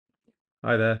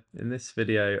Hi there. In this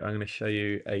video, I'm going to show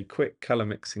you a quick color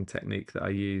mixing technique that I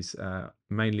use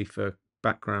mainly for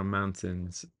background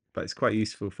mountains, but it's quite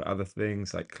useful for other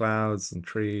things like clouds and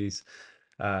trees,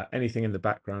 anything in the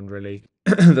background really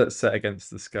that's set against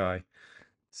the sky.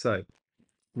 So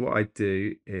what I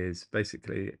do is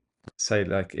basically say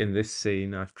like in this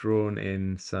scene, I've drawn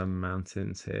in some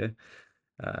mountains here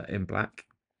in black.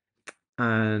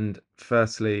 And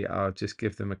firstly, I'll just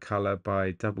give them a color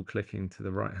by double clicking to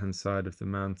the right hand side of the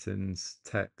mountains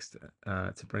text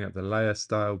to bring up the layer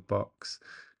style box.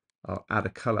 I'll add a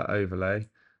color overlay,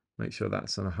 make sure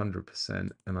that's on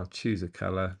 100%, and I'll choose a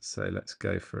color. So let's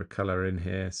go for a color in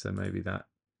here. So maybe that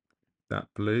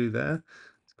blue there.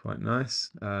 It's quite nice.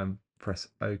 Press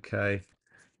OK.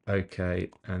 OK,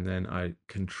 and then I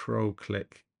control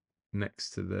click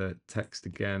next to the text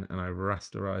again and I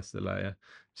rasterize the layer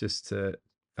just to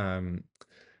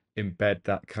embed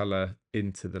that color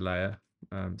into the layer.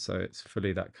 So it's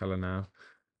fully that color now.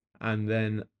 And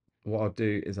then what I'll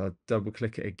do is I'll double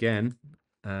click it again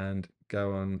and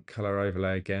go on color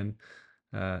overlay again.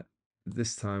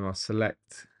 This time I'll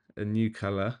select a new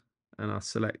color and I'll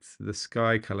select the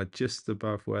sky color just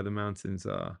above where the mountains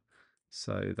are.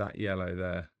 So that yellow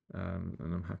there, and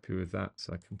I'm happy with that,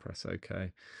 so I can press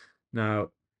OK. Now,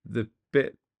 the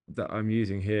bit that I'm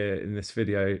using here in this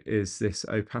video is this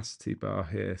opacity bar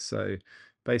here. So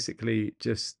basically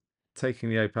just taking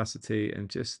the opacity and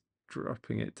just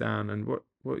dropping it down. And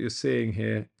what you're seeing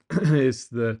here is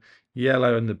the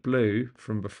yellow and the blue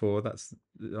from before. That's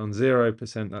on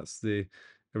 0%, that's the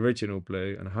original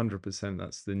blue, and 100%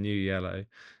 that's the new yellow.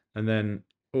 And then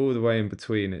all the way in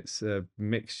between, it's a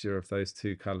mixture of those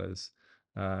two colors.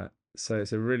 So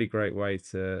it's a really great way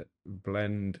to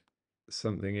blend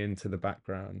something into the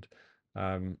background.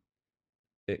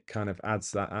 It kind of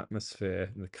adds that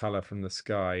atmosphere, the color from the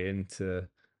sky into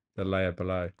the layer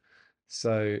below.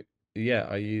 So yeah,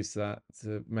 I use that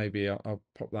to maybe I'll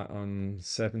pop that on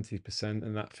 70%,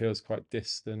 and that feels quite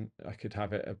distant. I could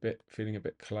have it a bit feeling a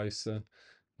bit closer,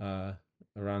 uh,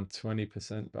 around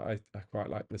 20%, but I quite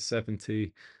like the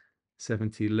 70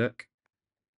 look.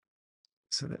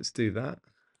 So let's do that.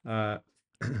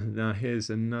 Now here's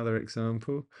another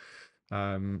example.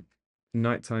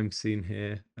 Nighttime scene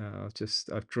here.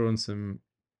 I've drawn some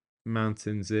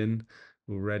mountains in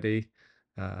already,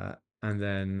 and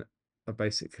then I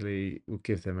basically will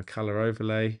give them a color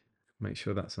overlay. Make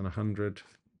sure that's on 100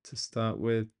 to start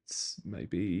with.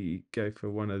 Maybe go for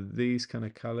one of these kind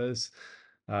of colors,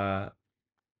 and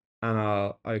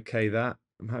I'll OK that.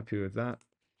 I'm happy with that.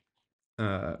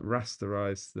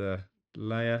 Rasterize the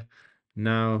layer.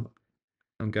 Now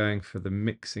I'm going for the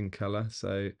mixing color,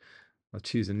 so I'll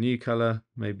choose a new color,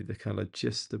 maybe the color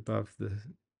just above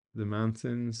the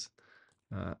mountains,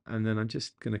 and then I'm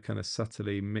just going to kind of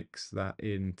subtly mix that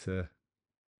into,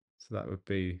 so that would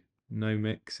be no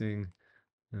mixing,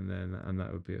 and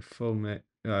that would be a full mix,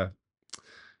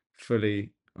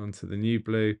 fully onto the new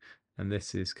blue, and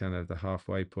this is kind of the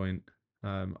halfway point.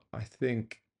 I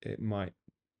think it might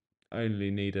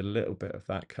only need a little bit of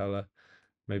that color,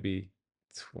 maybe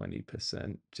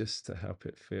 20%, just to help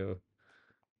it feel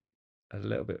a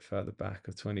little bit further back,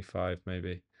 or 25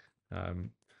 maybe.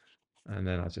 And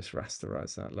then I'll just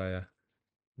rasterize that layer.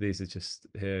 These are just,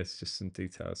 here's just some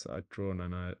details that I'd drawn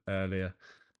on earlier.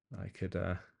 I could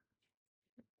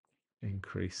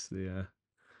increase the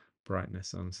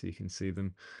brightness on so you can see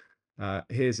them.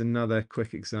 Here's another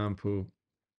quick example.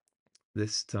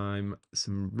 This time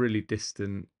some really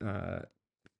distant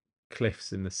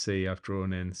cliffs in the sea I've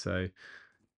drawn in. So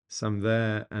some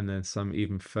there and then some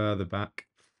even further back.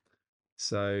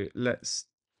 So let's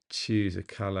choose a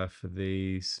color for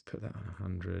these, put that on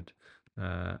 100.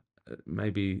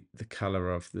 Maybe the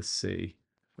color of the sea,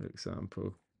 for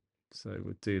example. So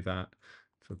we'll do that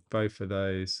for both of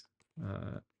those.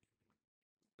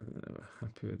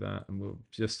 Happy with that, and we'll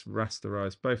just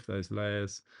rasterize both those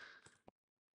layers.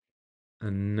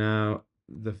 And now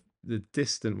the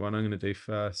distant one I'm going to do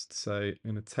first. So I'm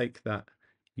going to take that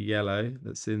yellow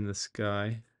that's in the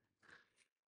sky.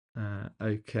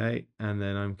 Okay, and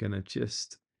then I'm going to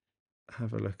just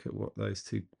have a look at what those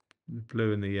two, the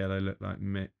blue and the yellow, look like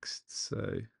mixed.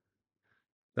 So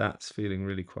that's feeling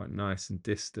really quite nice and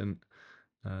distant.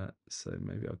 So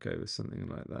maybe I'll go with something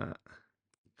like that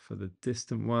for the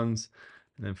distant ones.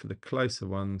 And then for the closer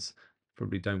ones,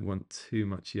 probably don't want too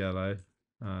much yellow.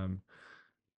 That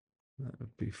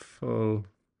would be full.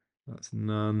 That's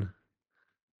none.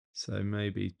 So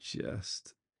maybe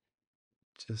just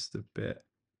a bit,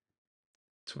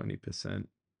 20%.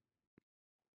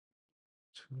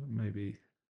 Maybe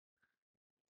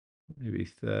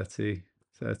 30.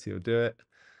 30 will do it.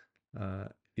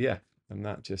 Yeah, and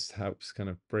that just helps kind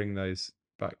of bring those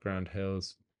background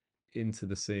hills into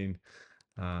the scene.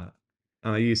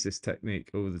 And I use this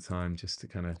technique all the time just to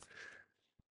kind of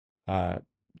uh,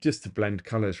 just to blend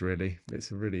colors. Really, it's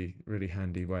a really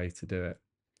handy way to do it.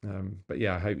 But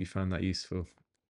yeah, I hope you found that useful.